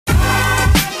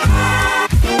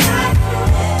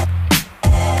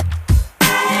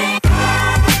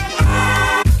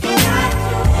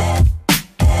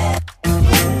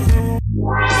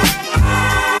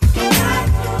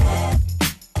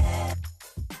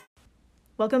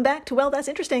Welcome back to Well, That's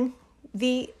Interesting.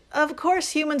 The Of course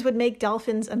humans would make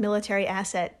dolphins a military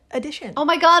asset edition. Oh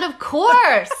my God, of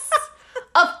course.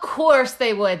 Of course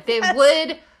they would. They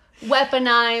would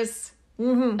weaponize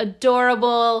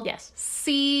adorable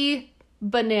sea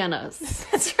bananas.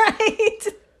 That's right.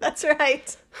 That's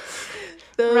right.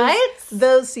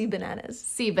 Those sea bananas.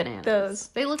 Sea bananas. Those.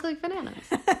 They look like bananas.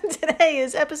 Today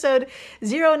is episode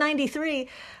 093.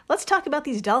 Let's talk about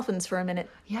these dolphins for a minute.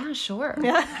 Yeah, sure.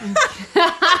 Yeah.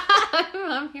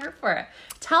 I'm here for it.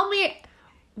 Tell me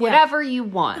whatever you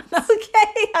want.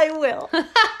 Okay, I will.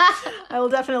 I will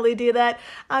definitely do that.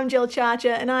 I'm Jill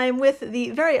Chacha, and I'm with the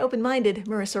very open-minded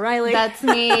Marissa Riley. That's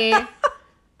me.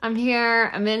 I'm here.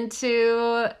 I'm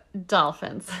into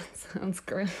dolphins. That sounds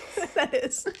gross. That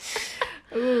is.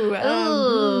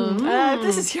 If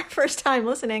this is your first time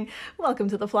listening, welcome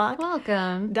to the flock.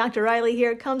 Welcome. Dr. Riley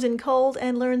here comes in cold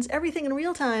and learns everything in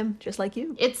real time, just like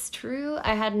you. It's true.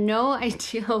 I had no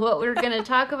idea what we were going to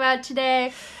talk about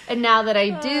today. And now that I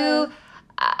do,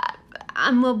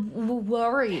 I'm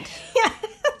worried.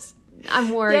 Yes.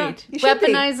 I'm worried. Yeah, you should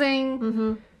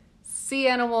Weaponizing sea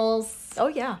animals. Oh,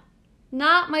 yeah.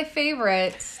 Not my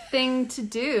favorite thing to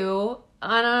do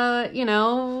on a,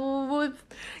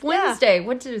 Wednesday.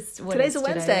 Yeah. Today's a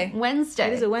Wednesday. Wednesday.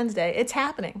 It is a Wednesday. It's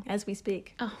happening as we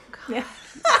speak. Oh, God. Yeah.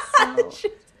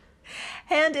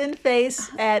 Hand in face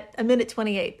at a minute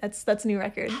 28. That's new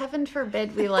record. Heaven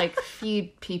forbid we,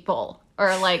 feed people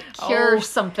or, cure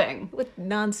something. What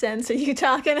nonsense are you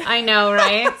talking? I know,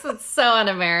 right? It's so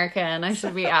un-American. I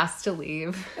should be asked to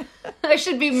leave. I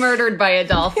should be murdered by a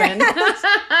dolphin. Yes.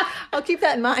 I'll keep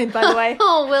that in mind, by the way.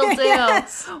 Oh, will do.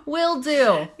 Yes. Will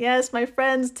do. Yes, my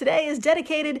friends, today is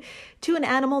dedicated to an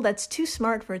animal that's too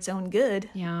smart for its own good.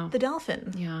 Yeah. The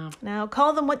dolphin. Yeah. Now,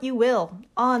 call them what you will.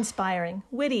 Awe-inspiring,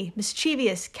 witty,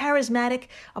 mischievous, charismatic,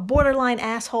 a borderline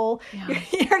asshole. Yeah.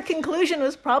 Your conclusion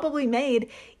was probably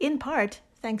made, in part,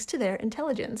 thanks to their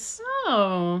intelligence.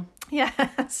 Oh. Yeah.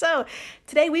 So,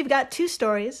 today we've got two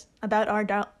stories about our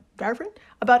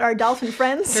dolphin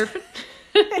friends. Durfin?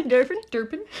 Durfin?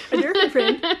 Durpin? A Durfin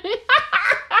friend.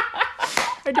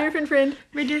 Our Durfin friend.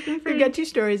 My Durfin We've got two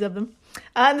stories of them.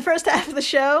 In the first half of the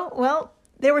show, well,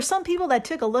 there were some people that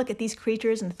took a look at these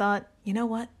creatures and thought, you know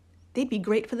what? They'd be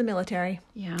great for the military.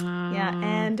 Yeah. Yeah,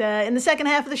 and in the second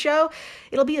half of the show,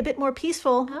 it'll be a bit more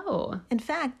peaceful. Oh. In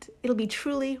fact, it'll be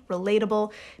truly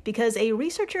relatable because a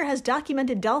researcher has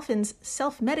documented dolphins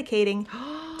self-medicating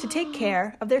to take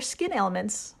care of their skin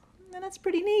ailments. And that's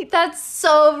pretty neat. That's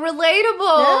so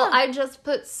relatable. Yeah. I just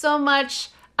put so much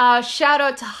shout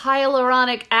out to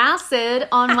hyaluronic acid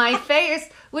on my face,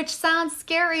 which sounds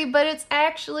scary, but it's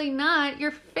actually not.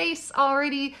 Your face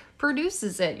already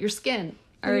produces it. Your skin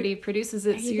already produces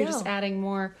it, so you're just adding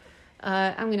more.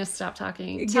 I'm going to stop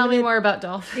talking. Tell me more about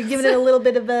dolphins. You're giving it a little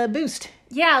bit of a boost.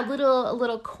 Yeah, a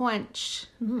little quench.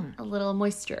 A little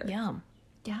moisture. Yum.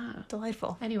 Yeah.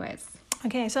 Delightful. Anyways.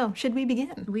 Okay, so should we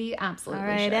begin? We absolutely All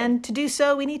right, should. and to do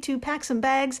so, we need to pack some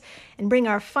bags and bring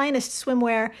our finest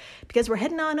swimwear because we're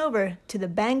heading on over to the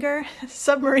Bangor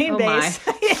submarine base.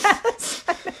 Yes,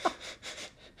 I know.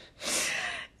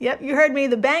 Yep, you heard me,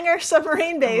 the Bangor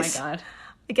submarine base. Oh my God.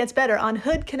 It gets better on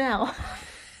Hood Canal.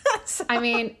 So, I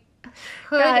mean,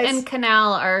 hood and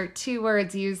canal are two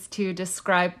words used to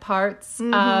describe parts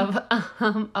of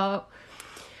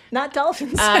not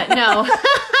dolphins. no.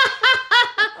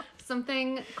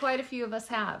 Something quite a few of us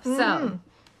have.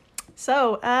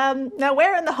 So, now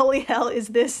where in the holy hell is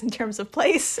this in terms of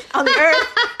place on the earth?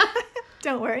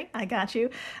 Don't worry, I got you.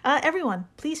 Everyone,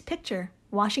 please picture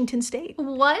Washington State.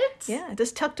 What? Yeah,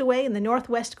 just tucked away in the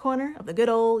northwest corner of the good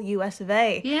old US of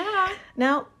A. Yeah.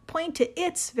 Now, point to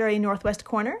its very northwest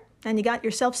corner, and you got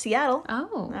yourself Seattle. Oh.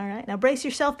 All right, now brace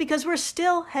yourself because we're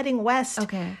still heading west.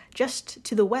 Okay. Just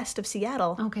to the west of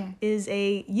Seattle is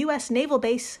a U.S. naval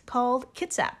base called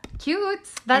Kitsap. Cute.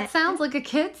 That sounds like a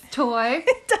kid's toy.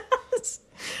 It does.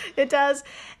 It does.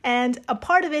 And a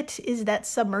part of it is that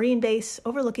submarine base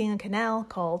overlooking a canal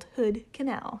called Hood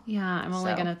Canal. Yeah, I'm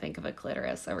only going to think of a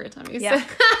clitoris every time you say Yeah.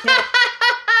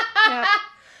 Yeah.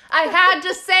 I had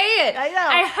to say it. I know.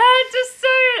 I had to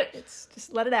say it. It's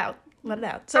just let it out. Let it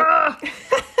out. So,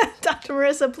 Dr.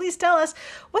 Marissa, please tell us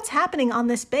what's happening on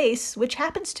this base, which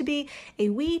happens to be a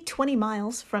wee 20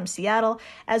 miles from Seattle,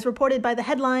 as reported by the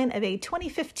headline of a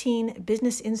 2015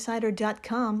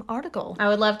 BusinessInsider.com article. I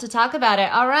would love to talk about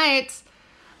it. All right.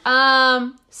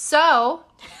 So,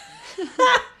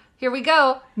 here we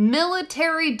go.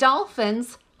 Military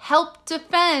dolphins help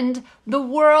defend the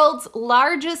world's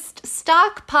largest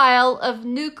stockpile of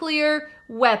nuclear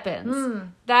weapons.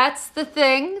 That's the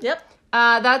thing. Yep.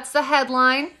 That's the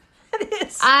headline. It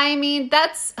is. I mean,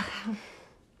 that's...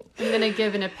 I'm going to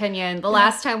give an opinion. The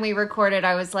last time we recorded,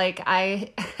 I was like,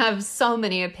 I have so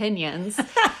many opinions.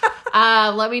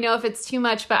 Let me know if it's too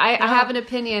much, but I have an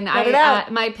opinion. Let it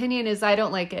out. My opinion is I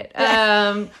don't like it.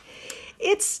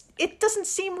 It doesn't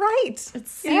seem right. It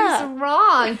seems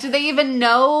wrong. Do they even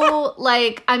know?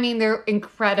 Like, I mean, they're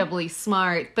incredibly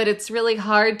smart, but it's really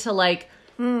hard to like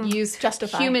use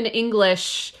justify. human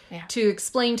English to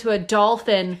explain to a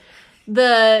dolphin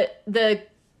the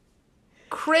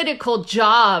critical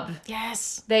job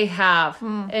they have.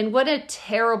 And what a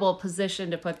terrible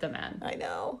position to put them in. I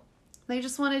know. They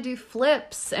just want to do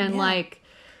flips and like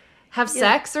have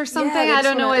sex or something. Yeah, I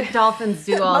don't know what dolphins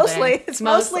do all day. It's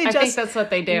mostly just I think that's what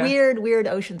they do. Weird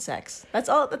ocean sex. That's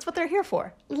all. That's what they're here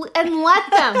for. And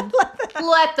let them.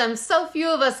 Let them. So few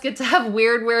of us get to have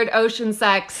weird ocean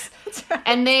sex. That's right.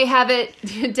 And they have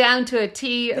it down to a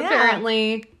T,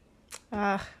 apparently.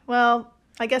 Well,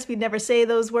 I guess we'd never say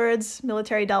those words.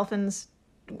 Military dolphins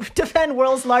defend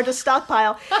world's largest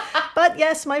stockpile. But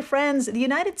yes, my friends, the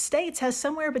United States has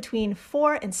somewhere between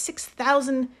 4,000 and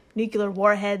 6,000 nuclear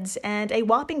warheads, and a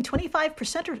whopping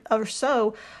 25% or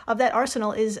so of that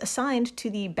arsenal is assigned to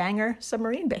the Bangor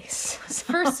submarine base.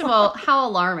 First of all, how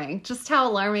alarming. Just how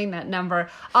alarming that number.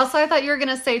 Also, I thought you were going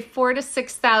to say 4,000 to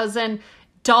 6,000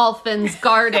 dolphins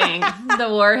guarding the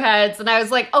warheads. And I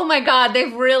was like, oh my God,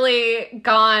 they've really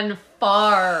gone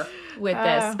far with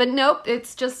this. But nope,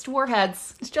 it's just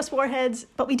warheads. It's just warheads,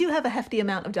 but we do have a hefty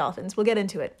amount of dolphins. We'll get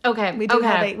into it. Okay. We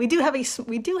do have a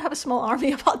small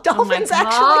army of dolphins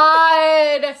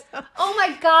actually. Oh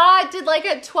my God. Did like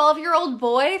a 12-year-old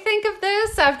boy think of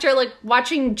this after like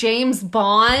watching James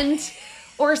Bond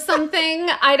or something?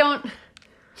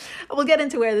 We'll get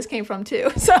into where this came from too.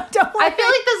 So don't worry. I feel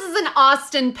like this is an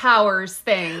Austin Powers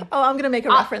thing. Oh, I'm going to make a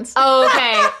reference.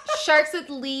 Okay. Sharks with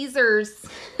lasers.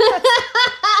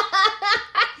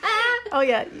 Oh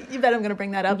yeah, you bet I'm going to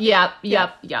bring that up.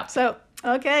 Yep. So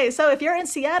if you're in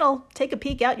Seattle, take a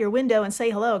peek out your window and say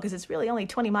hello, because it's really only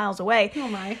 20 miles away. Oh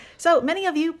my. So many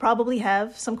of you probably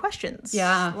have some questions.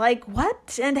 Yeah. Like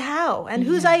what and how and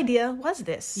whose idea was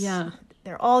this? Yeah.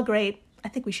 They're all great. I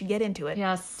think we should get into it.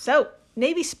 Yes. So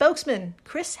Navy spokesman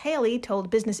Chris Haley told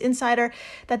Business Insider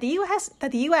that the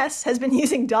U.S. has been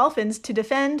using dolphins to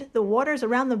defend the waters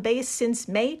around the base since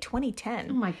May 2010.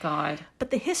 Oh my God. But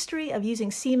the history of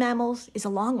using sea mammals is a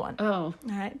long one. Oh. All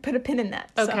right, put a pin in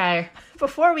that. Okay. So,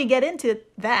 before we get into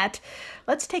that,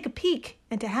 let's take a peek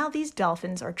into how these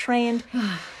dolphins are trained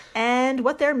and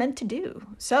what they're meant to do.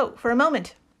 So, for a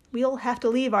moment, we'll have to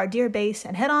leave our dear base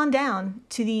and head on down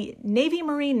to the Navy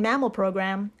Marine Mammal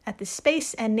Program at the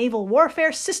Space and Naval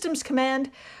Warfare Systems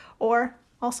Command, or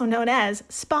also known as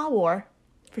SPAWAR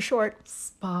for short.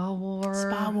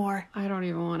 SPAWAR. I don't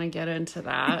even want to get into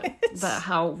that.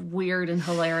 How weird and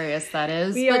hilarious that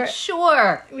is.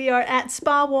 Sure. We are at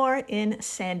SPAWAR in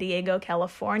San Diego,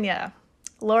 California.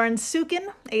 Lauren Sukin,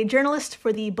 a journalist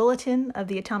for the Bulletin of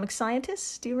the Atomic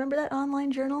Scientists. Do you remember that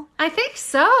online journal? I think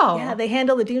so. Yeah, they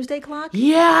handle the Doomsday Clock.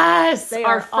 Yes, they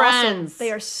our are friends. Awesome.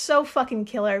 They are so fucking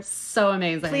killer. So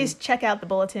amazing. Please check out the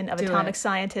Bulletin of Atomic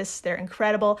Scientists. They're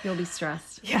incredible. You'll be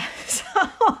stressed. Yeah.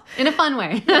 In a fun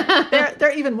way.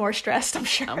 they're even more stressed, I'm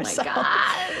sure. Oh my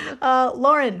God.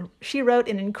 Lauren, she wrote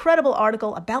an incredible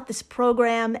article about this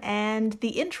program, and the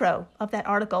intro of that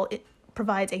article, it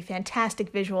provides a fantastic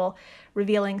visual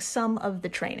revealing some of the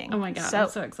training. Oh my God, I'm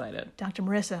so excited. Dr.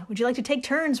 Marissa, would you like to take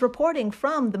turns reporting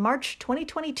from the March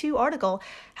 2022 article,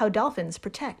 How Dolphins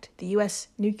Protect the U.S.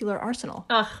 Nuclear Arsenal?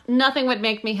 Ugh, nothing would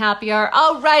make me happier.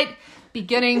 All right,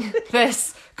 beginning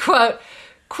this quote.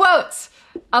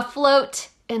 Afloat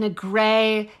in a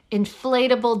gray,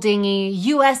 inflatable dinghy,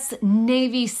 U.S.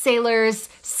 Navy sailors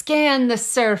scan the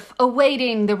surf,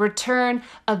 awaiting the return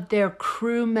of their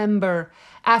crew member.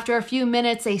 After a few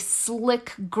minutes, a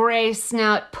slick gray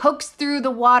snout pokes through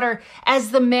the water as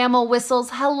the mammal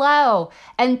whistles hello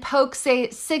and pokes a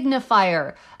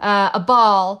signifier, a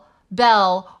ball,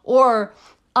 bell, or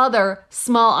other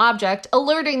small object,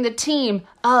 alerting the team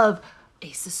of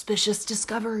a suspicious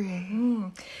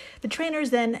discovery. The trainers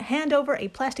then hand over a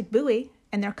plastic buoy,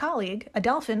 and their colleague, a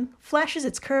dolphin, flashes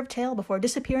its curved tail before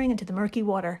disappearing into the murky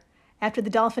water. After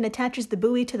the dolphin attaches the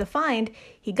buoy to the find,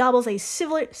 he gobbles a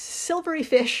silvery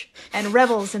fish and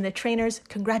revels in the trainer's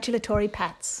congratulatory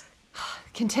pats.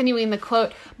 Continuing the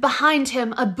quote, behind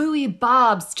him, a buoy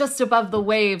bobs just above the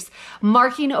waves,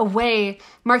 marking the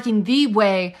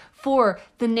way for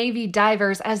the Navy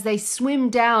divers as they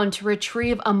swim down to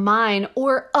retrieve a mine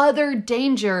or other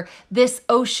danger this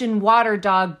ocean water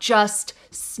dog just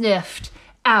sniffed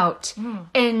out.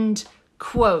 End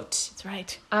quote. That's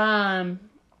right.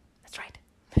 That's right.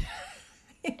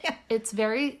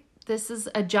 This is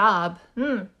a job.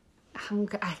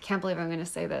 I can't believe I'm going to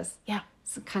say this. Yeah.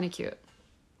 It's kind of cute.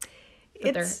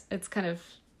 But it's kind of...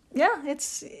 Yeah,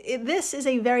 this is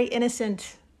a very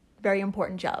innocent, very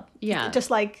important job. Yeah. Just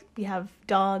like we have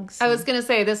dogs. I was going to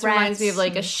say, this reminds me of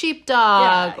like a and-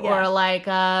 sheepdog Yeah, yeah. or like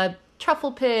a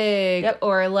truffle pig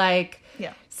or like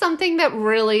something that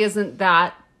really isn't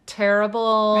that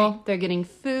terrible. Right. They're getting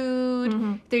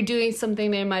food. They're doing something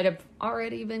they might have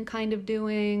already been kind of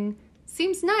doing.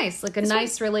 Seems nice, like a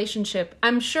nice relationship.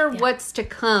 I'm sure what's to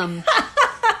come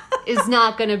is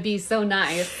not going to be so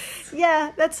nice.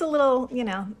 Yeah, that's a little,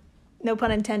 no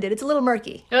pun intended. It's a little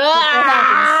murky. Podcast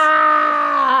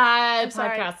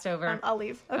over. I'll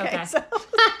leave. Okay. So,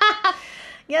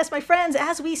 yes, my friends,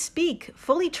 as we speak,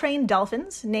 fully trained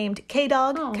dolphins named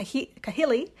K-Dog,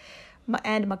 Kahili,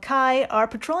 and Makai are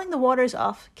patrolling the waters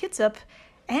off Kitsap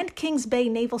and Kings Bay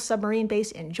Naval Submarine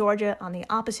Base in Georgia on the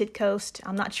opposite coast.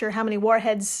 I'm not sure how many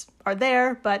warheads are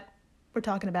there, but we're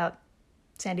talking about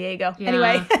San Diego.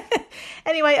 Yeah.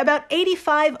 Anyway, about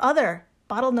 85 other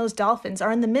bottlenose dolphins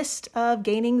are in the midst of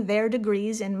gaining their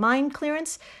degrees in mine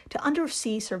clearance to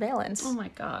undersea surveillance. Oh my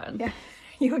God. Yeah.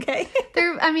 You okay?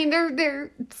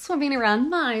 They're swimming around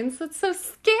mines. That's so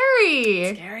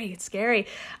scary. It's scary.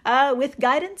 With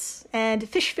guidance and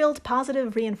fish-filled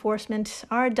positive reinforcement,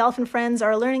 our dolphin friends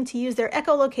are learning to use their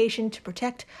echolocation to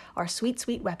protect our sweet,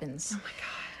 sweet weapons. Oh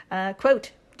my God.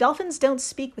 Quote, dolphins don't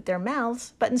speak with their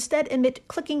mouths, but instead emit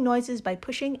clicking noises by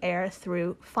pushing air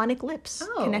through phonic lips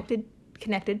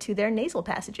connected to their nasal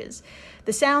passages.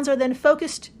 The sounds are then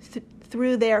focused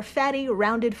through their fatty,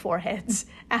 rounded foreheads,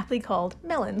 aptly called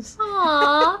melons.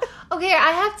 Aww. Okay,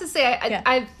 I have to say,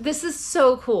 I this is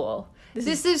so cool.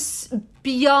 This is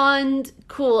beyond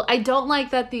cool. I don't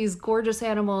like that these gorgeous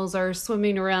animals are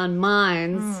swimming around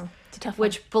mines, It's a tough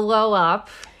which blow up.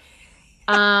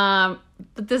 But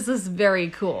this is very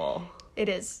cool. It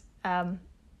is.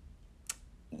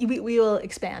 We will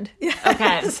expand.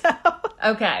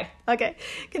 Okay. Okay.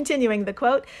 Continuing the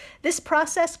quote. This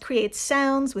process creates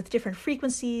sounds with different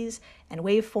frequencies and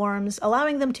waveforms,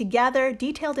 allowing them to gather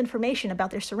detailed information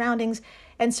about their surroundings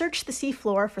and search the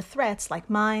seafloor for threats like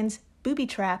mines, booby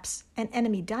traps, and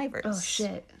enemy divers. Oh,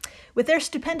 shit. With their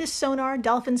stupendous sonar,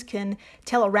 dolphins can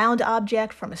tell a round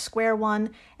object from a square one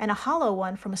and a hollow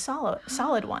one from a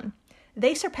solid one.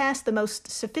 They surpass the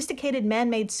most sophisticated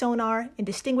man-made sonar in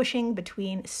distinguishing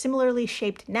between similarly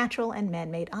shaped natural and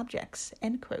man-made objects.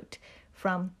 End quote.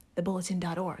 From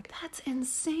thebulletin.org. That's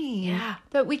insane. Yeah.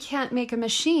 That we can't make a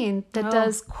machine that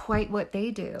does quite what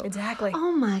they do. Exactly.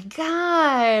 Oh my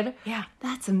God. Yeah.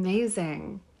 That's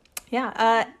amazing.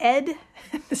 Yeah. Ed,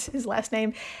 this is his last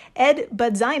name, Ed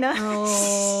Budzina.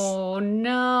 Oh,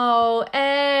 no.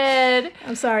 Ed.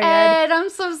 I'm sorry, Ed. I'm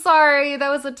so sorry. That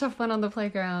was a tough one on the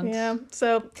playground. Yeah.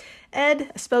 So,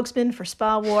 Ed, a spokesman for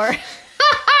Spa War. I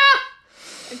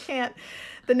can't.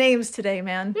 The names today,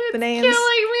 man. The names.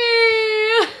 Killing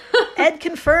me. Ed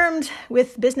confirmed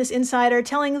with Business Insider,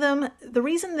 telling them the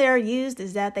reason they're used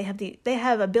is that they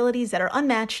have abilities that are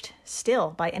unmatched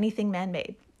still by anything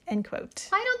man-made. End quote.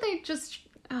 Why don't they just...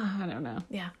 Oh, I don't know.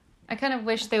 Yeah. I kind of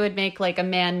wish they would make like a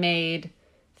man-made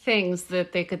things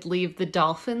that they could leave the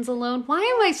dolphins alone. Why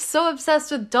am I so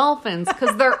obsessed with dolphins?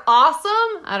 Because they're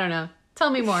awesome? I don't know.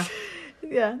 Tell me more.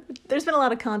 Yeah. There's been a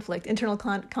lot of conflict, internal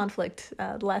conflict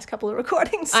the last couple of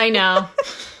recordings. I know.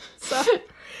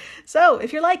 So,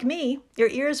 if you're like me, your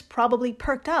ears probably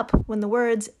perked up when the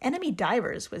words enemy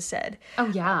divers was said. Oh,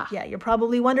 yeah. Yeah, you're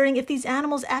probably wondering if these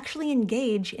animals actually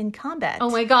engage in combat. Oh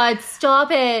my God,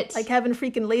 stop it. Like having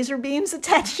freaking laser beams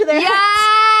attached to their heads.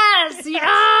 Yes!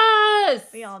 Yes!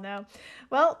 We all know.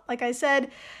 Well, like I said,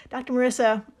 Dr.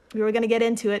 Marissa, we were going to get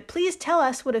into it. Please tell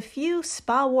us what a few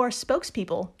Spa War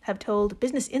spokespeople have told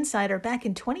Business Insider back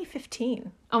in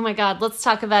 2015. Oh my God, let's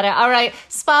talk about it. All right,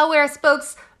 SpaWare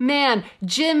spokesman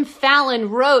Jim Fallon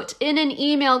wrote in an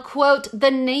email, quote,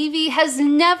 "The Navy has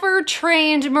never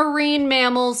trained marine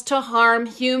mammals to harm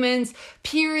humans,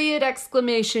 period,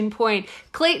 exclamation point.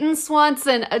 Clayton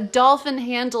Swanson, a dolphin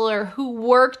handler who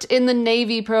worked in the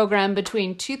Navy program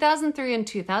between 2003 and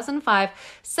 2005,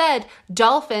 said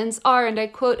dolphins are, and I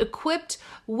quote, equipped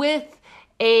with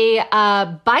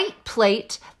a bite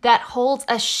plate that holds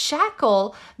a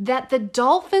shackle that the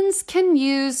dolphins can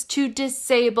use to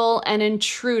disable an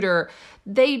intruder.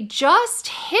 They just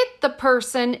hit the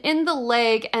person in the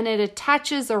leg and it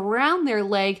attaches around their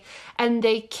leg and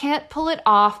they can't pull it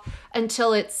off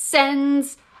until it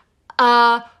sends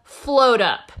a float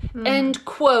up." End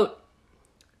quote.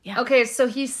 Yeah. Okay, so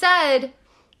he said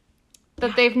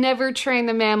that they've never trained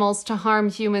the mammals to harm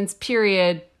humans,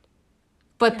 period.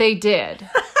 But they did.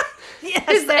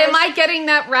 Yes, Am I getting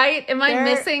that right? Am I There-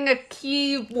 missing a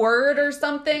key word or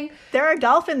something? there are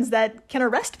dolphins that can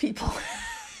arrest people.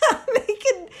 They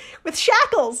can, with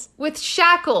shackles. With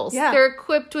shackles. Yeah. They're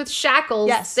equipped with shackles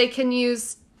Yes. they can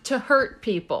use to hurt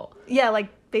people. Yeah, like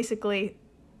basically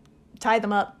tie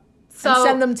them up So- and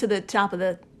send them to the top of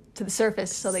the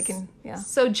surface so they can, yeah.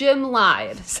 So Jim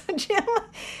lied. So Jim,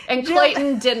 And Jim-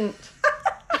 Clayton didn't.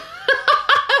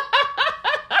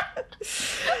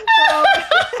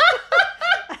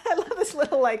 I love this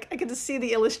little, like, I get to see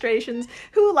the illustrations.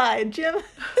 Who lied, Jim?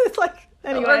 It's like,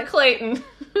 anyway. Or Clayton.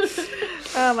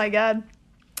 Oh my God.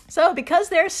 So, because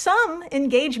there's some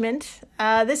engagement,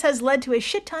 this has led to a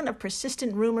shit ton of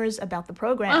persistent rumors about the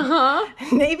program.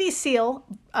 Navy SEAL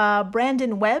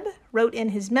Brandon Webb wrote in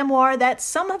his memoir that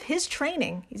some of his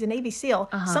training, he's a Navy SEAL,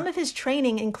 some of his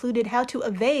training included how to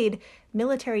evade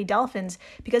military dolphins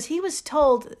because he was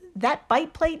told that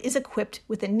bite plate is equipped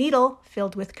with a needle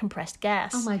filled with compressed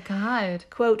gas. Oh my God.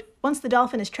 Quote, once the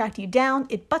dolphin has tracked you down,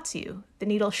 it butts you. The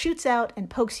needle shoots out and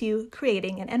pokes you,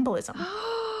 creating an embolism.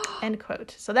 End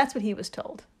quote. So that's what he was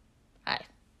told.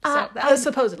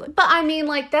 Supposedly. But I mean,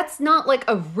 like, that's not like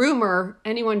a rumor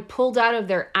anyone pulled out of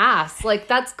their ass. Like,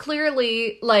 that's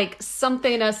clearly like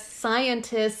something a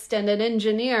scientist and an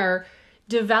engineer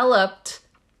developed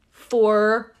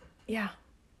for Yeah.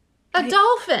 a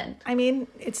dolphin. I mean,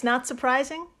 it's not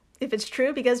surprising if it's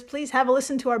true because please have a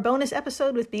listen to our bonus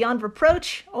episode with Beyond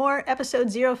Reproach or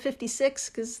episode 056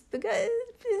 because the guy,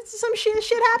 some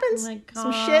shit happens. Oh my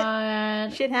Some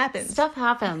God. shit happens. Stuff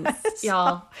happens,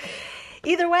 y'all.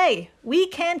 Either way, we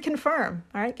can confirm.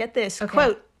 All right, get this.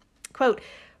 Okay. Quote,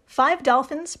 5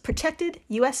 dolphins protected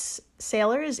U.S.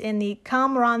 sailors in the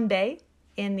Cam Ranh Bay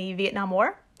in the Vietnam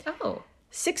War. Oh.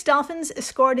 6 dolphins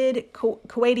escorted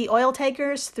Kuwaiti oil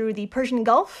tankers through the Persian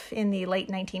Gulf in the late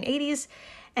 1980s,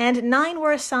 and 9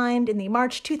 were assigned in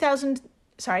March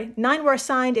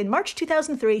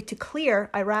 2003 to clear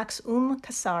Iraq's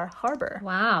Qasr harbor.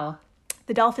 Wow.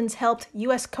 The dolphins helped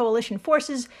U.S. coalition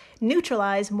forces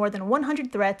neutralize more than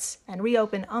 100 threats and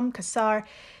reopen Qasr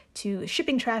to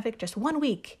shipping traffic just 1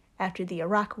 week after the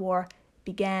Iraq War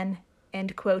began,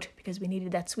 end quote, because we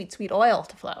needed that sweet, sweet oil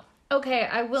to flow. Okay,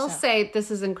 I will say this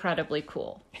is incredibly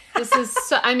cool. This is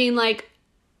so, I mean, like,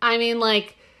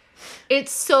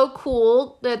 it's so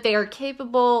cool that they are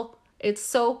capable. It's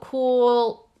so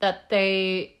cool that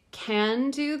they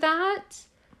can do that,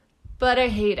 but I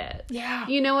hate it. Yeah.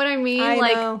 You know what I mean? I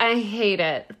like, know. I hate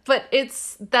it, but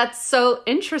that's so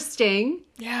interesting,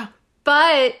 Yeah.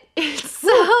 but it's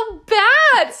so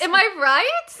bad. Am I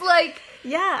right? Like,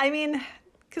 Yeah, I mean,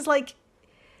 because, like,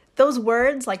 those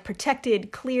words, like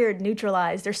protected, cleared,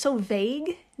 neutralized, they're so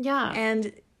vague. yeah,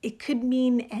 And it could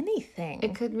mean anything.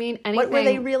 it could mean anything. What were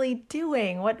they really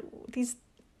doing? What, these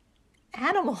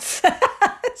animals?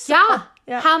 Yeah.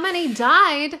 Yeah. How many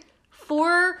died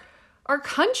for our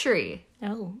country?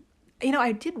 Oh. You know,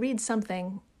 I did read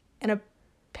something, and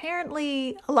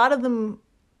apparently a lot of them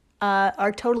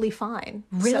are totally fine.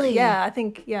 So, Really? yeah, I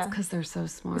think, yeah. Because they're so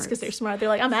smart. Because they're smart. They're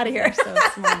like, I'm out of here. so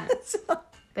smart. So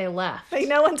They left. they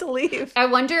know when to leave. I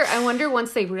wonder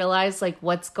once they realize like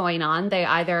what's going on, they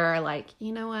either are like,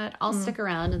 you know what, I'll stick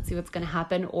around and see what's going to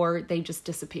happen, or they just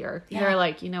disappear. Yeah. They're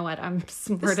like, you know what, I'm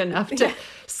smart enough to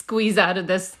squeeze out of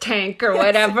this tank or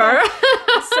whatever.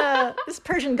 This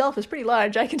Persian Gulf is pretty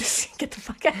large. I can just get the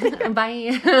fuck out of here.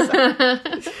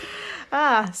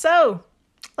 Bye. So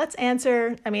let's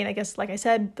answer. I mean, I guess, like I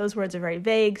said, those words are very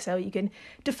vague, so you can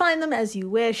define them as you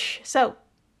wish. So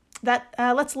that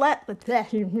I'm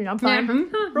fine.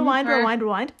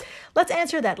 Rewind. Let's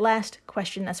answer that last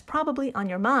question that's probably on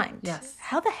your mind. Yes.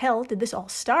 How the hell did this all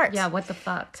start? Yeah, what the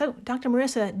fuck? So, Dr.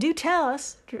 Marissa, do tell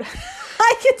us. Did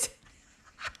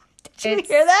you It's-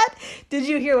 hear that? Did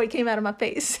you hear what came out of my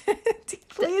face?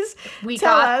 Please We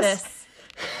tell got us. this.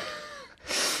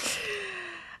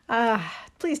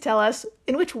 Please tell us,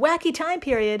 in which wacky time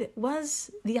period was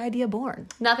the idea born?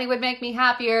 Nothing would make me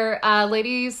happier.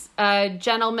 Ladies,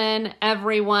 gentlemen,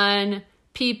 everyone,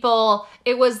 people,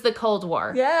 it was the Cold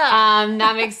War. Yeah.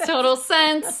 That makes total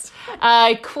sense.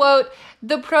 Quote,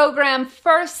 the program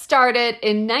first started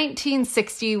in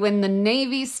 1960 when the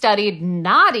Navy studied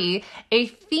Noddy, a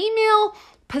female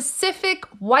Pacific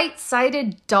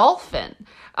white-sided dolphin.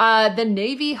 The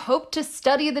Navy hoped to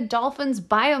study the dolphin's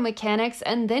biomechanics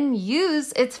and then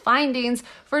use its findings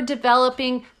for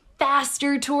developing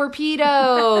faster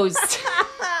torpedoes.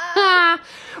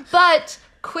 But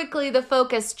quickly the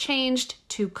focus changed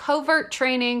to covert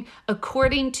training,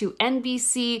 according to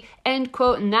NBC, end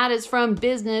quote, and that is from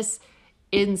Business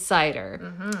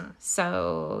Insider.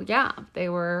 So, yeah, they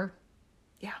were...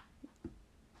 Yeah.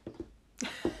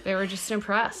 They were just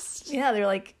impressed. Yeah, they're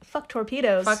like, fuck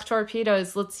torpedoes. Fuck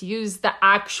torpedoes. Let's use the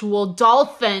actual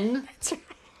dolphin. That's right.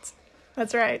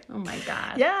 That's right. Oh my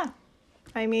God. Yeah.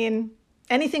 I mean,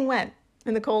 anything went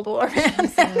in the Cold War,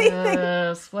 man. Anything.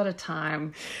 Yes, what a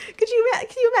time. Can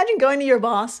you imagine going to your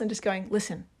boss and just going,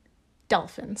 listen,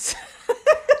 dolphins.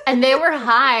 And they were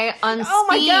high on Oh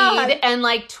my God. speed and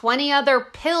like 20 other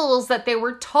pills that they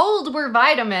were told were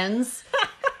vitamins.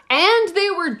 And they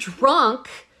were drunk.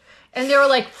 And they were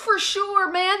like, for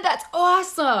sure, man, that's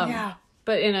awesome. Yeah.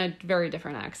 But in a very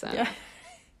different accent. Yeah.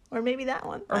 Or maybe that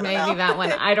one. Or maybe that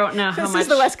one. I don't know how This much is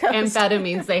the West Coast.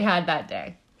 amphetamines they had that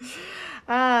day.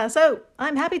 So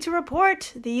I'm happy to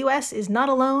report the U.S. is not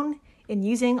alone in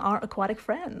using our aquatic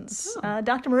friends.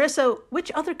 Dr. Marissa,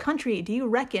 which other country do you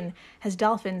reckon has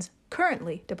dolphins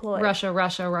currently deployed? Russia, Yeah,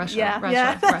 Russia,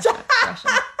 yeah.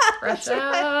 Russia,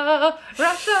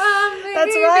 maybe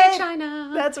That's right.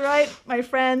 China. That's right, my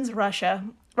friends, Russia.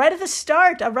 Right at the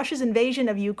start of Russia's invasion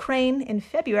of Ukraine in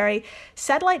February,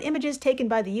 satellite images taken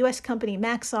by the U.S. company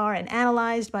Maxar and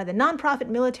analyzed by the nonprofit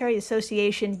military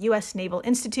association U.S. Naval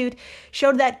Institute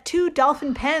showed that 2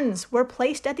 dolphin pens were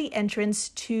placed at the entrance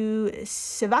to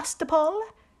Sevastopol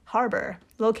Harbor,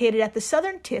 located at the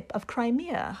southern tip of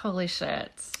Crimea. Holy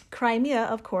shit. Crimea,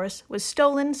 of course, was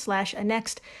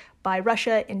stolen/annexed by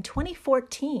Russia in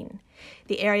 2014.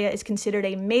 The area is considered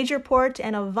a major port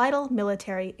and of vital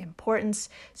military importance,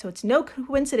 so it's no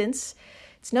coincidence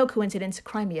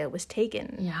Crimea was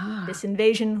taken. Yeah. This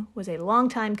invasion was a long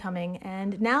time coming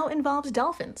and now involves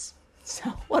dolphins. So,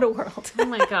 what a world. Oh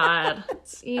my God.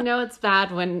 You know it's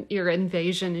bad when your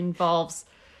invasion involves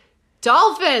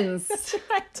dolphins. That's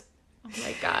right. Oh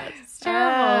my God. It's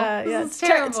terrible. Yeah, This is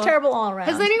terrible. It's terrible all around.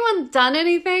 Has anyone done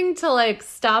anything to like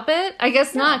stop it? I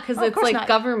guess not, because of it's course like not.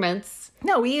 governments.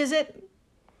 No, we use it.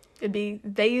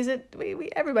 They use it.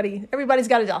 Everybody's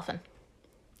got a dolphin.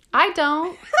 I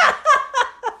don't.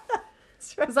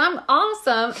 Because I'm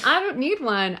awesome. I don't need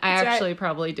one. I That's right. actually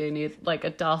probably do need like a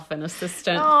dolphin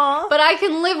assistant. Aw. But I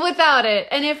can live without it.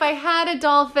 And if I had a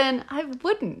dolphin, I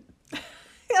wouldn't.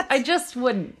 I just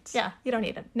wouldn't. Yeah, you don't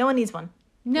need it. No one needs one.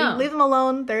 No. Leave them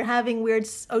alone. They're having weird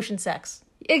ocean sex.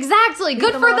 Exactly.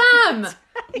 Good them for alone. them.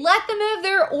 Let them have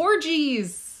their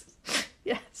orgies.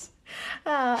 Yes.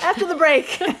 After the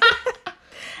break.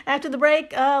 After the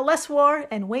break, less war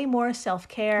and way more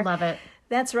self-care. Love it.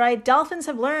 That's right. Dolphins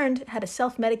have learned how to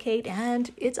self-medicate,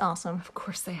 and it's awesome. Of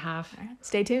course they have.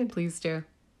 Stay tuned. Please do.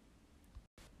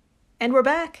 And we're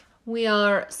back. We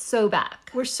are so back.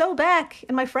 We're so back.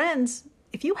 And my friends,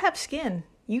 if you have skin,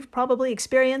 you've probably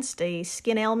experienced a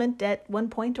skin ailment at one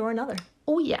point or another.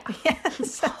 Oh, yeah.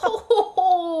 Yes.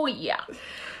 Oh, yeah.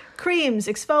 Creams,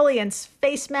 exfoliants,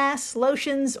 face masks,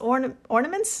 lotions,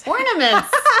 ornaments, Ornaments.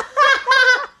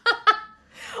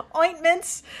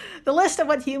 ointments. The list of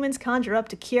what humans conjure up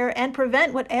to cure and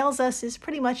prevent what ails us is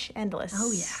pretty much endless.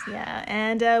 Oh, yeah. Yeah,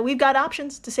 and we've got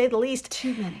options, to say the least.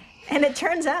 Too many. And it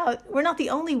turns out we're not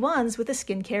the only ones with a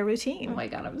skincare routine. Oh my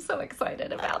God, I'm so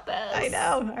excited about this. I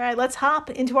know. All right, let's hop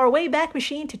into our Wayback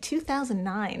Machine to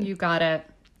 2009. You got it.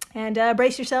 And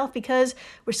brace yourself because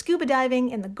we're scuba diving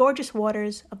in the gorgeous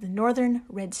waters of the northern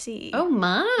Red Sea. Oh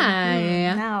my.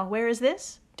 Now, where is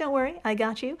this? Don't worry, I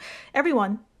got you.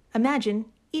 Everyone, imagine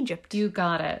Egypt. You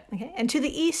got it. Okay, and to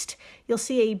the east, you'll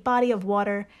see a body of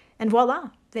water, and voila,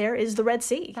 there is the Red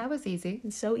Sea. That was easy.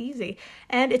 It's so easy.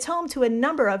 And it's home to a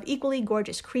number of equally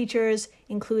gorgeous creatures,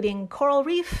 including coral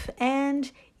reef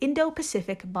and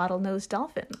Indo-Pacific bottlenose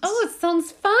dolphins. Oh, it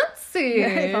sounds fancy.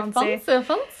 Very fancy.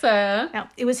 Fancy. Now,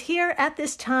 it was here at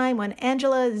this time when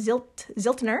Angela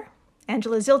Ziltner,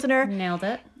 Nailed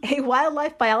it. a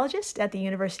wildlife biologist at the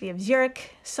University of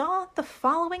Zurich, saw the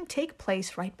following take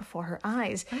place right before her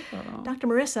eyes. Oh. Dr.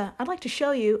 Marissa, I'd like to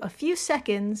show you a few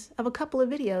seconds of a couple of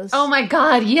videos. Oh my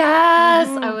God, yes!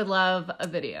 I would love a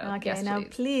video. Okay, Yes, now please.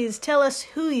 please tell us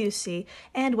who you see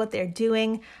and what they're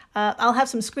doing. I'll have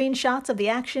some screenshots of the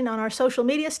action on our social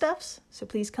media stuffs, so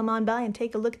please come on by and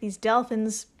take a look at these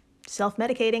dolphins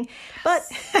self-medicating. But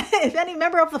if any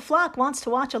member of the flock wants to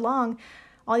watch along,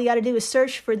 all you got to do is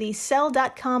search for the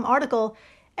Cell.com article,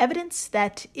 Evidence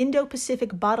that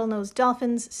Indo-Pacific Bottlenose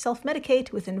Dolphins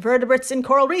Self-Medicate with Invertebrates in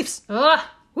Coral Reefs. Ugh.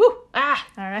 Woo! Ah!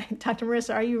 All right, Dr.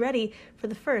 Marissa, are you ready for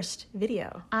the first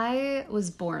video? I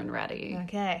was born ready.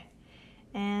 Okay,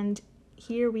 and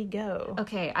here we go.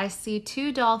 Okay, I see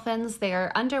 2 dolphins. They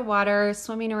are underwater,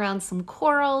 swimming around some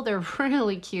coral. They're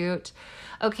really cute.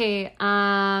 Okay,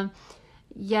 yeah,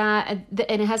 and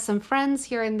it has some friends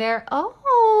here and there. Oh,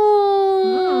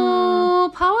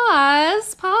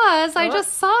 pause. I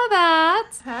just saw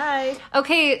that. Hi.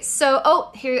 Okay,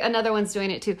 so, here, another one's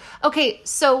doing it too. Okay,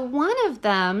 so one of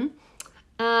them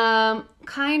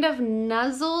kind of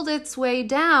nuzzled its way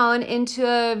down into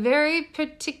a very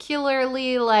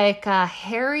particularly like a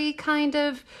hairy kind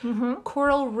of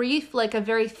coral reef, like a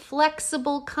very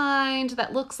flexible kind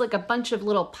that looks like a bunch of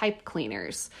little pipe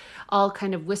cleaners all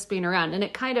kind of wisping around. And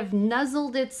it kind of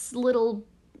nuzzled its little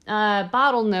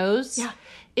bottle nose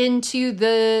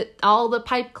into all the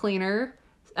pipe cleaner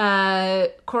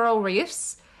coral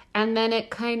reefs, and then it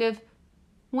kind of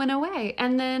went away.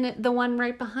 And then the one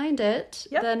right behind it,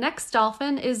 the next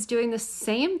dolphin, is doing the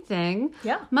same thing.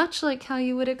 Yeah. Much like how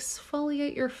you would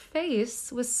exfoliate your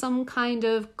face with some kind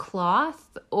of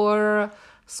cloth or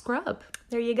scrub.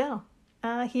 There you go.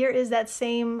 Here is that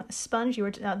same sponge. You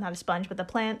were not a sponge, but the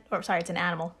plant. Or sorry, it's an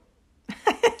animal.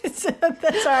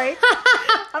 Sorry,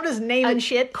 I'm just naming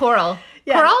shit. Coral.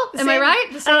 Yeah, coral? Am I right?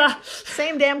 The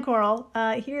same damn coral.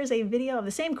 Here's a video of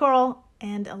the same coral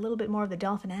and a little bit more of the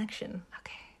dolphin action.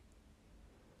 Okay.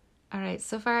 All right,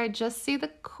 so far I just see the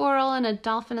coral and a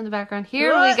dolphin in the background.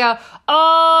 Here we go.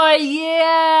 Oh,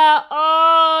 yeah.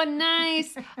 Oh,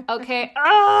 nice. Okay.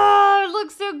 Oh, it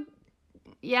looks so...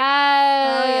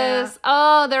 Yes.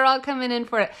 Oh, they're all coming in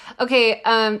for it. Okay,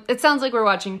 it sounds like we're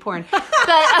watching porn.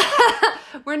 But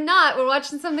we're not. We're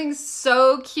watching something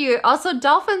so cute. Also,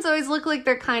 dolphins always look like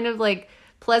they're kind of like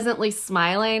pleasantly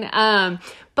smiling.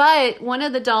 But one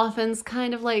of the dolphins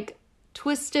kind of like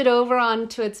twisted over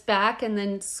onto its back and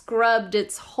then scrubbed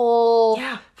its whole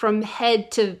from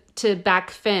head to back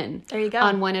fin. There you go.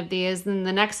 On one of these. And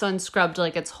the next one scrubbed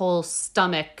like its whole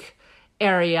stomach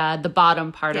area, the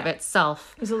bottom part of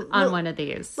itself on one of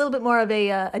these. A little bit more of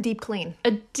a deep clean.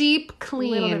 A deep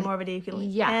clean. A little bit more of a deep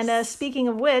clean. Yes. And speaking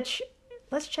of which,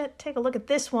 let's take a look at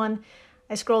this one.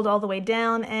 I scrolled all the way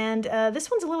down, and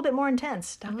this one's a little bit more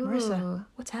intense. Dr. Marissa,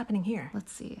 what's happening here?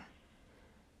 Let's see.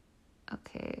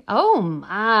 Okay. Oh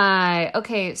my.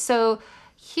 Okay, so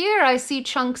here I see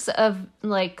chunks of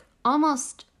like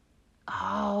almost...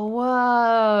 Oh,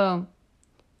 whoa.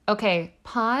 Okay,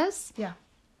 pause. Yeah.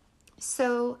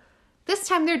 So this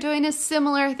time they're doing a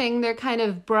similar thing. They're kind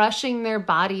of brushing their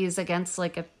bodies against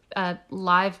like a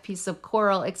live piece of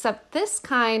coral, except this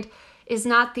kind is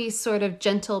not these sort of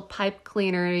gentle pipe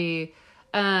cleanery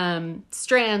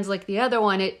strands like the other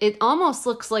one. It almost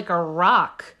looks like a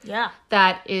rock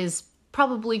that is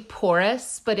probably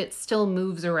porous, but it still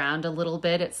moves around a little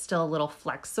bit. It's still a little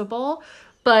flexible,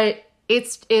 but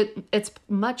it's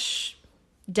much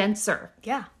denser.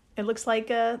 Yeah. It looks like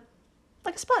a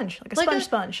sponge, like a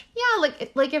sponge. Yeah,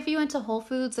 like if you went to Whole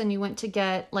Foods and you went to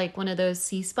get like one of those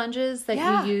sea sponges that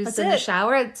you use in the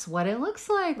shower, it's what it looks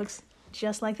like. Looks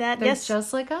just like that. They're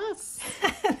just like us.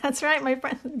 That's right, my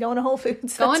friend. Going to Whole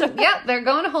Foods. Yeah, they're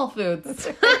going to Whole Foods.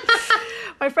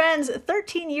 My friends,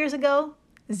 13 years ago,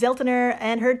 Zeltner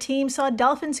and her team saw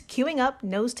dolphins queuing up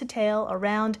nose to tail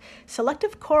around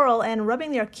selective coral and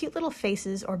rubbing their cute little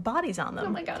faces or bodies on them. Oh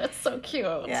my God, it's so cute.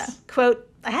 Yeah. Quote,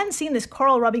 I hadn't seen this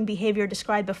coral rubbing behavior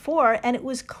described before, and it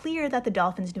was clear that the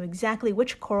dolphins knew exactly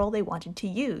which coral they wanted to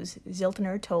use,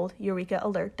 Zeltner told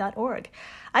EurekaAlert.org.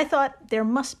 I thought there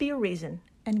must be a reason,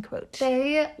 end quote.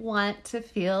 They want to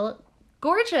feel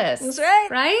gorgeous. That's right.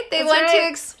 Right? They want to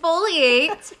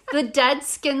exfoliate the dead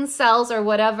skin cells or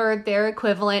whatever their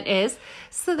equivalent is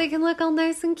so they can look all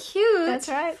nice and cute. That's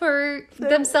right. For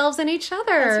themselves and each other.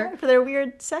 That's right. For their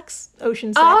weird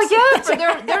ocean sex. Oh, yeah. For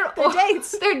their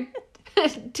dates. Their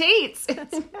dates.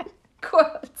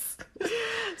 Quotes.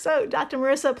 So, Dr.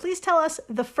 Marissa, please tell us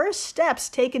the first steps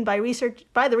taken by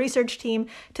the research team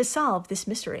to solve this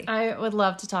mystery. I would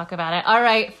love to talk about it. All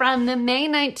right, from the May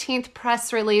 19th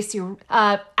press release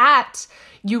at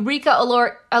Eureka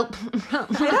Alert. Now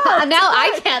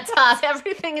I can't talk.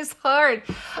 Everything is hard.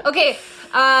 Okay,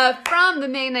 from the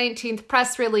May 19th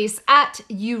press release at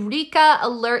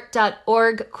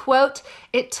EurekaAlert.org, quote,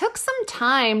 it took some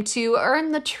time to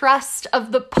earn the trust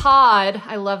of the pod.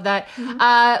 I love that.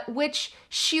 Which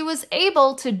she was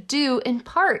able to do in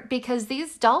part because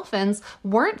these dolphins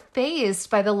weren't fazed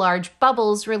by the large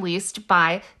bubbles released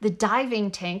by the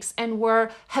diving tanks and were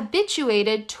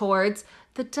habituated towards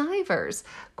the divers.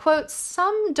 Quote,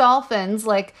 some dolphins,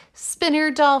 like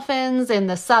spinner dolphins in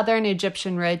the southern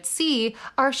Egyptian Red Sea,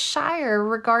 are shyer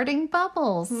regarding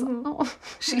bubbles. Oh,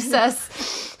 she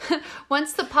says,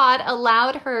 once the pod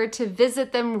allowed her to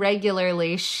visit them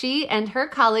regularly, she and her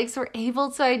colleagues were able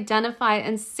to identify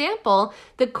and sample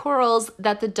the corals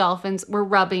that the dolphins were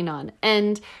rubbing on.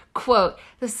 And quote,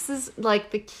 this is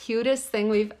like the cutest thing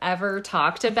we've ever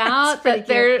talked about. That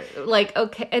they're like,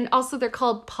 okay. And also they're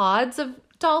called pods of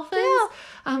dolphins. Yeah.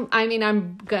 I mean,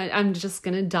 I'm just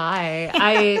gonna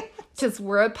die. Because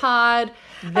we're a pod,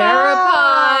 they're a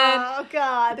pod. Oh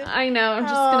God. I know. I'm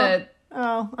just gonna.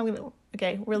 Oh,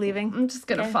 Okay, we're leaving. I'm just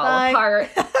gonna Okay, fall bye. apart.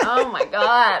 Oh my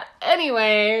god.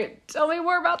 Anyway, tell me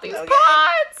more about these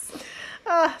pods.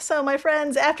 So, my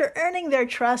friends, after earning their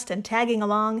trust and tagging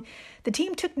along, the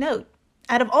team took note.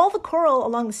 Out of all the coral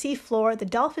along the seafloor, the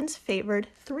dolphins favored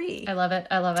 3. I love it.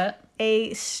 I love it.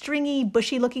 A stringy,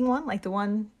 bushy-looking one, like the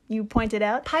one you pointed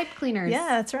out. Pipe cleaners. Yeah,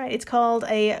 that's right. It's called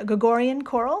a Gregorian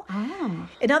coral. Oh.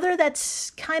 Another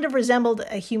that's kind of resembled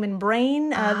a human brain.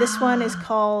 This one is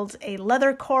called a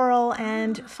leather coral.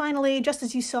 And finally, just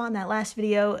as you saw in that last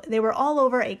video, they were all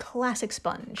over a classic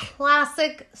sponge.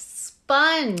 Classic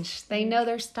sponge. They know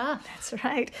their stuff. That's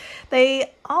right.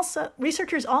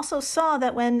 Researchers also saw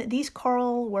that when these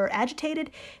coral were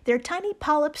agitated, their tiny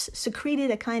polyps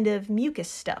secreted a kind of mucus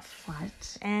stuff.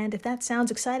 What? And if that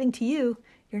sounds exciting to you,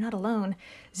 you're not alone.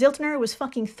 Ziltner was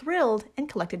fucking thrilled and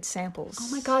collected samples. Oh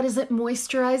my god, is it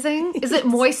moisturizing? Is it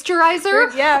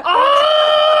moisturizer? Yeah. Oh!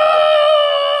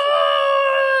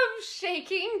 I'm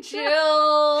shaking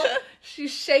Jill.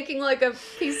 She's shaking like a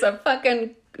piece of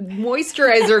fucking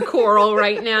moisturizer coral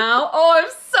right now. Oh, I'm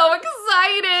so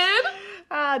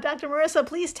excited. Dr. Marissa,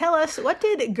 please tell us, what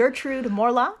did Gertrude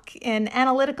Morlock, an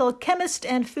analytical chemist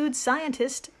and food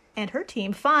scientist, and her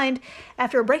team find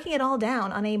after breaking it all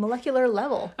down on a molecular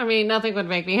level? I mean, nothing would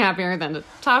make me happier than to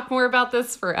talk more about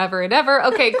this forever and ever.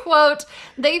 Okay, quote,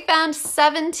 they found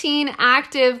 17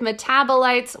 active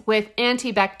metabolites with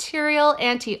antibacterial,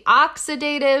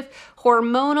 antioxidative,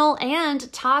 hormonal, and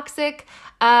toxic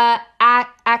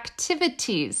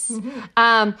activities.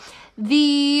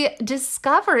 The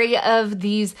discovery of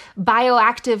these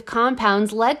bioactive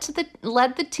compounds led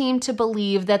the team to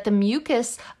believe that the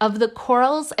mucus of the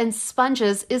corals and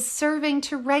sponges is serving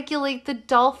to regulate the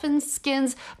dolphin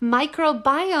skin's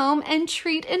microbiome and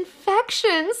treat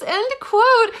infections. End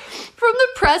quote from the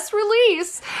press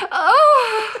release.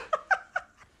 Oh,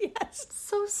 Yes.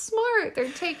 so smart.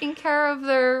 They're taking care of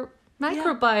their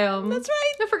microbiome. That's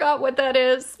right. I forgot what that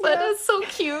is, but Yeah. it's so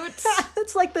cute.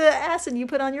 It's like the acid you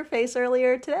put on your face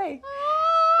earlier today.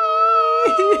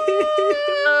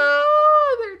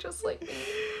 Oh, they're just like me.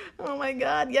 Oh my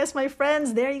God. Yes, my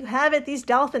friends, there you have it. These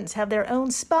dolphins have their own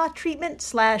spa treatment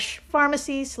 /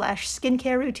 pharmacy /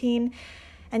 skincare routine.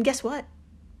 And guess what?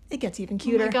 It gets even Oh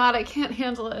cuter. my god, I can't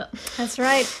handle it. That's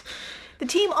right. The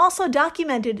team also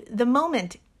documented the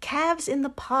moment calves in the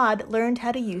pod learned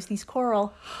how to use these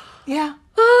coral. Yeah.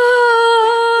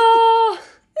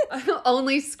 I'm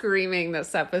only screaming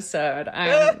this episode.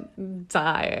 I'm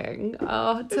dying.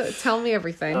 Oh, tell me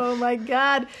everything. Oh my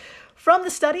God. From the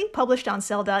study published on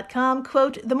Cell.com,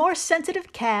 quote, the more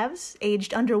sensitive calves,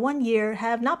 aged under 1 year,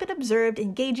 have not been observed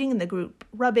engaging in the group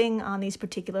rubbing on these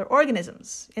particular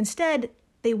organisms. Instead,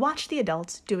 they watch the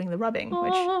adults doing the rubbing,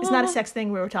 which is not a sex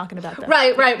thing we were talking about, though.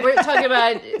 Right. We're talking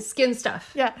about skin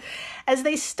stuff. Yeah. As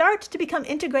they start to become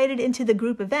integrated into the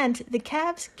group event, the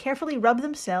calves carefully rub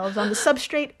themselves on the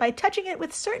substrate by touching it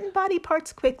with certain body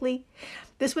parts quickly.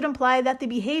 This would imply that the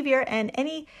behavior and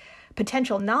any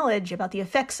potential knowledge about the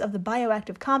effects of the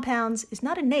bioactive compounds is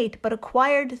not innate but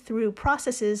acquired through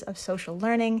processes of social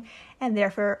learning and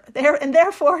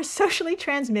therefore socially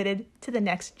transmitted to the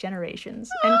next generations.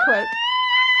 End quote.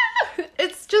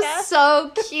 It's just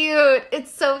so cute.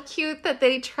 It's so cute that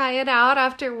they try it out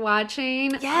after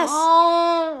watching. Yes.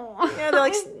 Oh. Yeah, they're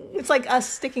like, it's like us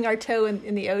sticking our toe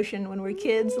in the ocean when we're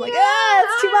kids. Like,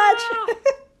 it's too much.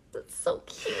 That's so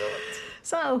cute.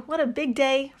 So, what a big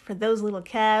day for those little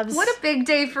calves. What a big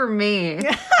day for me.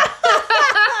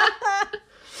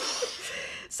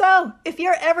 So, if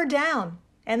you're ever down,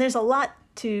 and there's a lot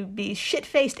to be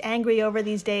shit-faced angry over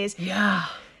these days, Yeah.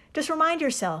 just remind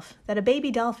yourself that a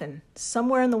baby dolphin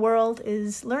somewhere in the world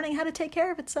is learning how to take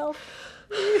care of itself.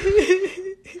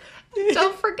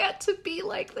 Don't forget to be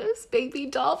like those baby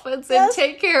dolphins and Yes.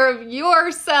 take care of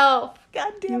yourself.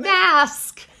 God damn it.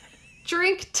 Mask.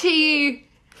 Drink tea.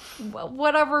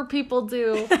 Whatever people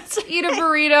do. Eat a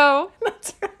burrito.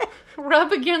 That's right.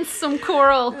 Rub against some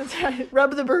coral. That's right.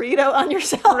 Rub the burrito on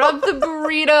yourself. Rub the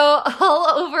burrito all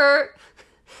over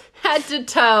head to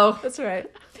toe. That's right.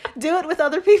 Do it with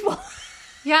other people,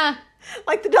 Yeah.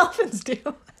 like the dolphins do.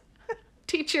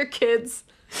 Teach your kids.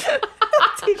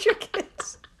 Teach your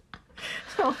kids.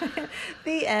 Oh, man.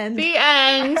 The end. The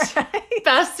end.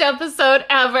 Best episode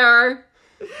ever.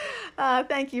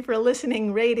 Thank you for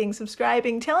listening, rating,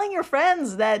 subscribing, telling your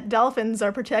friends that dolphins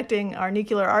are protecting our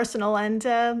nuclear arsenal, and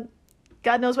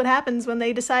God knows what happens when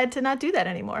they decide to not do that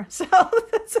anymore. So,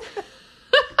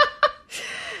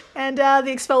 and the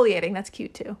exfoliating, that's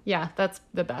cute too. Yeah, that's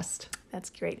the best.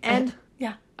 That's great. And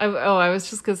yeah, I was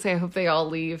just going to say, I hope they all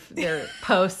leave their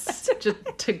posts just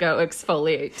to go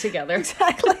exfoliate together.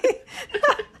 exactly.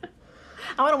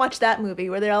 I want to watch that movie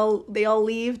where they all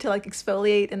leave to like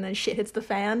exfoliate and then shit hits the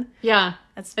fan. Yeah.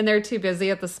 And they're too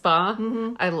busy at the spa.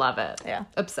 I love it. Yeah.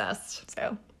 Obsessed.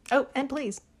 So, oh, and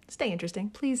please stay interesting.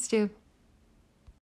 Please do.